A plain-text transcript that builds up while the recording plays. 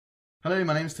Hello,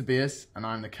 my name is Tobias and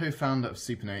I'm the co-founder of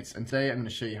Supernotes, and today I'm going to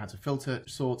show you how to filter,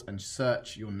 sort and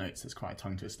search your notes. That's quite a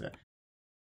tongue twister.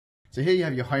 So here you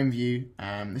have your home view.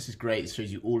 This is great, it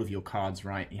shows you all of your cards,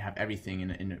 right? You have everything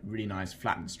in a really nice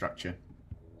flattened structure.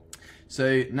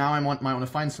 So now I might want to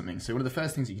find something. So one of the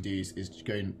first things you can do is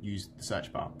go and use the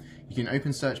search bar. You can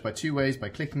open search by two ways, by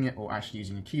clicking it or actually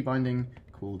using a key binding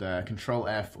called Control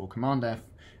F or Command F.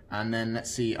 And then let's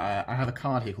see, I have a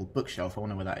card here called bookshelf. I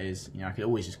wonder where that is. You know, I could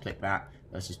always just click that.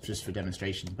 That's just for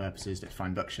demonstration purposes. Let's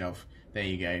find bookshelf. There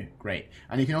you go, great.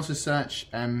 And you can also search,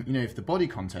 you know, if the body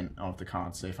content of the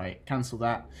card. So if I cancel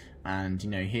that, and you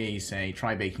know, here you say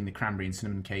try baking the cranberry and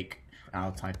cinnamon cake.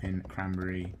 I'll type in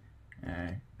cranberry,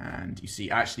 and you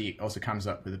see actually it also comes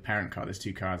up with a parent card. There's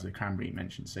two cards with cranberry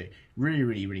mentioned. So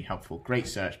really helpful. Great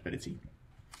searchability.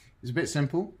 It's a bit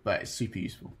simple, but it's super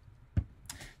useful.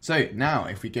 So now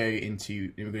if we go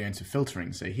into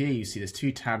filtering, so here you see there's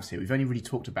two tabs here. We've only really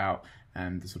talked about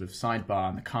the sort of sidebar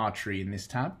and the card tree in this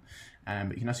tab,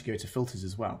 but you can also go to filters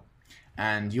as well.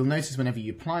 And you'll notice whenever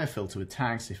you apply a filter with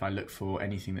tags, if I look for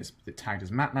anything that's tagged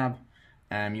as MATLAB,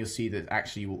 you'll see that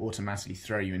actually will automatically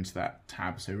throw you into that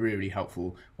tab. So really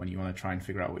helpful when you want to try and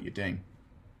figure out what you're doing.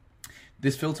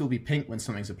 This filter will be pink when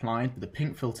something's applied, but the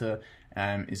pink filter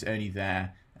is only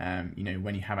there you know,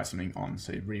 when you have something on,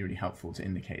 so really helpful to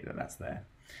indicate that that's there.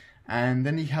 And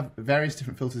then you have various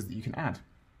different filters that you can add.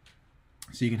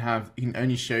 So you can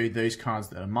only show those cards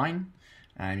that are mine,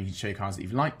 and you can show cards that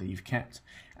you've liked, that you've kept.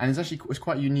 And it's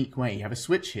quite a unique way. You have a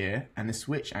switch here, and the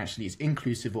switch actually is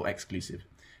inclusive or exclusive.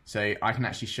 So I can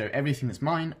actually show everything that's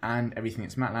mine and everything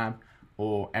that's MATLAB,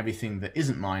 or everything that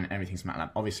isn't mine, everything's MATLAB.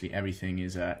 Obviously, everything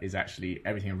is actually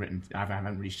everything I've written. I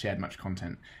haven't really shared much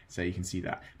content, so you can see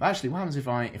that. But actually, what happens if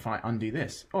I undo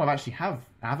this? Oh, I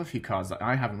have a few cards that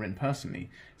I haven't written personally,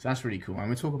 so that's really cool. And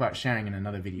we'll talk about sharing in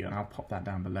another video, and I'll pop that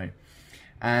down below.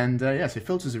 And yeah, so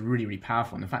filters are really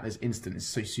powerful, and the fact there's instant is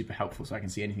so super helpful. So I can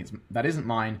see anything that isn't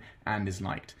mine and is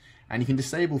liked. And you can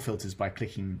disable filters by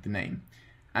clicking the name.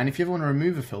 And if you ever want to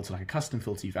remove a filter, like a custom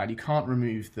filter you've had, you can't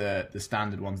remove the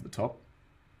standard ones at the top.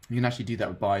 You can actually do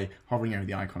that by hovering over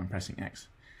the icon and pressing X.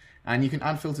 And you can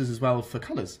add filters as well for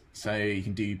colors. So you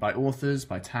can do by authors,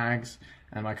 by tags,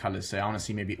 and by colors. So I want to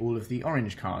see maybe all of the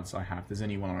orange cards I have. There's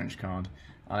only one orange card.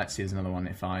 Let's see, there's another one.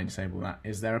 If I disable that,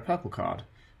 is there a purple card?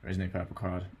 There is no purple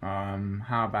card.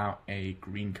 How about a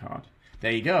green card?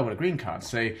 There you go, I've got a green card.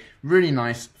 So really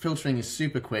nice. Filtering is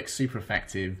super quick, super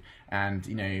effective, and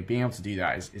you know, being able to do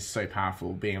that is so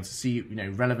powerful. Being able to see, you know,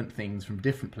 relevant things from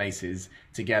different places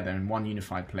together in one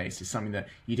unified place is something that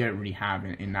you don't really have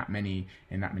in that many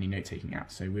note-taking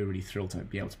apps. So we're really thrilled to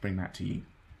be able to bring that to you.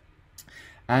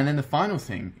 And then the final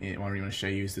thing I really want to show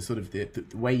you is the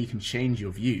way you can change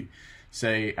your view.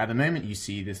 So at the moment you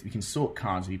see this, we can sort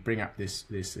cards. We bring up this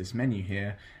menu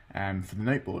here for the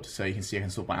noteboard. So you can see I can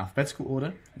sort by alphabetical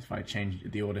order. If I change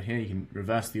the order here, you can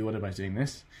reverse the order by doing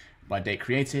this, by date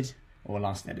created or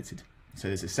last edited. So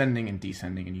there's ascending and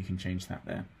descending, and you can change that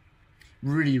there.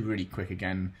 Really quick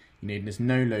again. You know, there's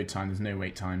no load time, there's no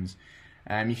wait times.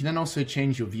 You can then also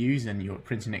change your views and your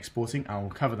printing and exporting. I'll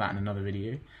cover that in another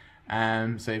video.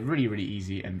 So really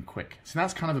easy and quick. So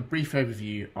that's kind of a brief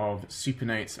overview of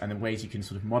Supernotes and the ways you can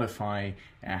sort of modify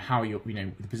how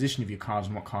the position of your cards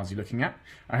and what cards you're looking at.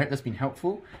 I hope that's been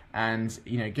helpful, and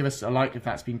you know, give us a like if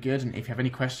that's been good, and if you have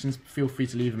any questions, feel free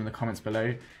to leave them in the comments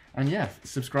below. And yeah,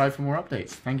 subscribe for more updates.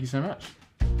 Thank you so much.